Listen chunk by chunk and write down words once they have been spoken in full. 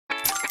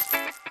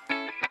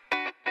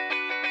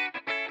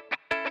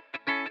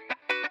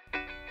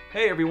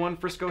Hey everyone,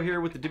 Frisco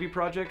here with the Divi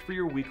project for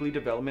your weekly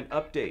development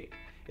update.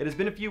 It has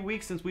been a few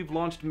weeks since we've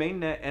launched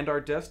mainnet and our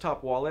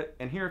desktop wallet,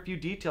 and here are a few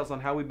details on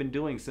how we've been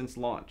doing since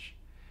launch.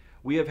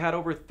 We have had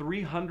over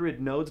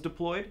 300 nodes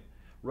deployed,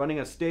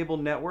 running a stable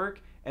network,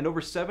 and over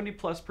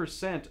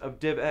 70+% of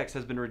DivX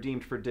has been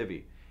redeemed for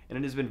Divi, and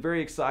it has been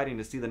very exciting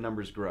to see the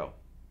numbers grow.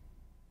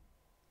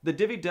 The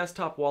Divi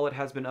desktop wallet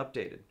has been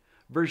updated.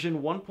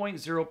 Version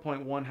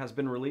 1.0.1 has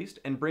been released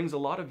and brings a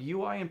lot of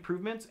UI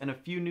improvements and a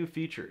few new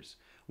features.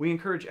 We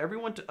encourage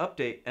everyone to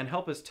update and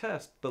help us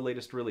test the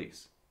latest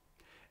release.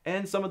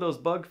 And some of those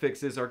bug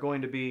fixes are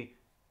going to be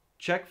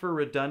check for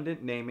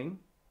redundant naming,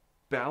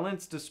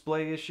 balance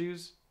display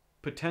issues,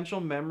 potential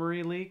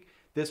memory leak.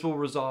 This will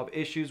resolve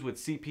issues with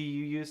CPU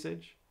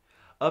usage.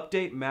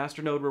 Update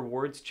masternode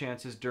rewards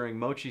chances during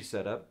Mochi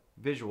setup,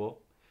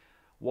 visual.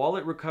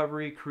 Wallet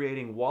recovery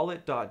creating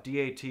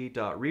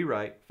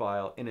wallet.dat.rewrite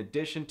file in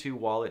addition to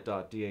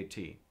wallet.dat.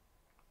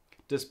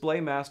 Display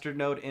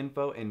masternode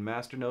info in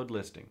masternode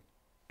listing.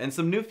 And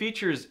some new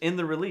features in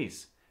the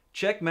release.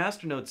 Check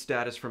masternode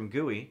status from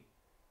GUI,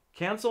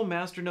 cancel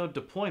masternode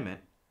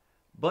deployment,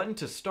 button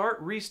to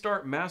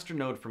restart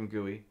masternode from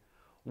GUI,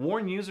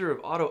 warn user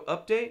of auto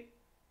update,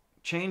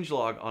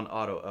 changelog on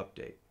auto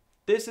update.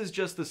 This is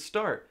just the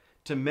start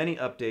to many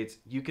updates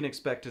you can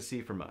expect to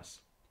see from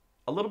us.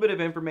 A little bit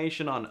of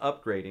information on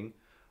upgrading.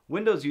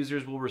 Windows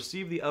users will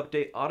receive the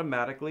update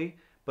automatically,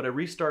 but a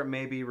restart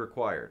may be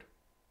required.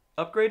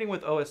 Upgrading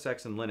with OS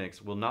X and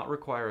Linux will not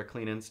require a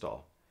clean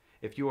install.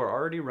 If you are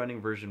already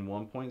running version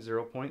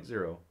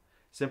 1.0.0,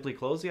 simply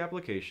close the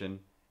application,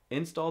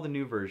 install the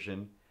new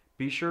version,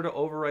 be sure to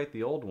overwrite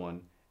the old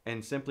one,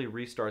 and simply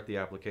restart the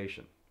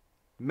application.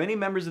 Many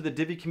members of the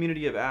Divi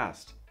community have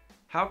asked,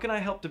 how can I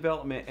help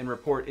development and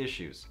report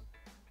issues?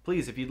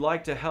 Please, if you'd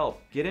like to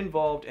help, get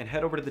involved and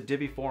head over to the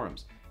Divi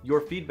forums.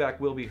 Your feedback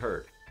will be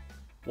heard.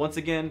 Once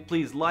again,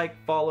 please like,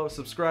 follow,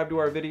 subscribe to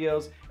our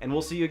videos, and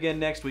we'll see you again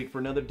next week for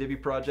another Divi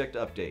project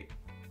update.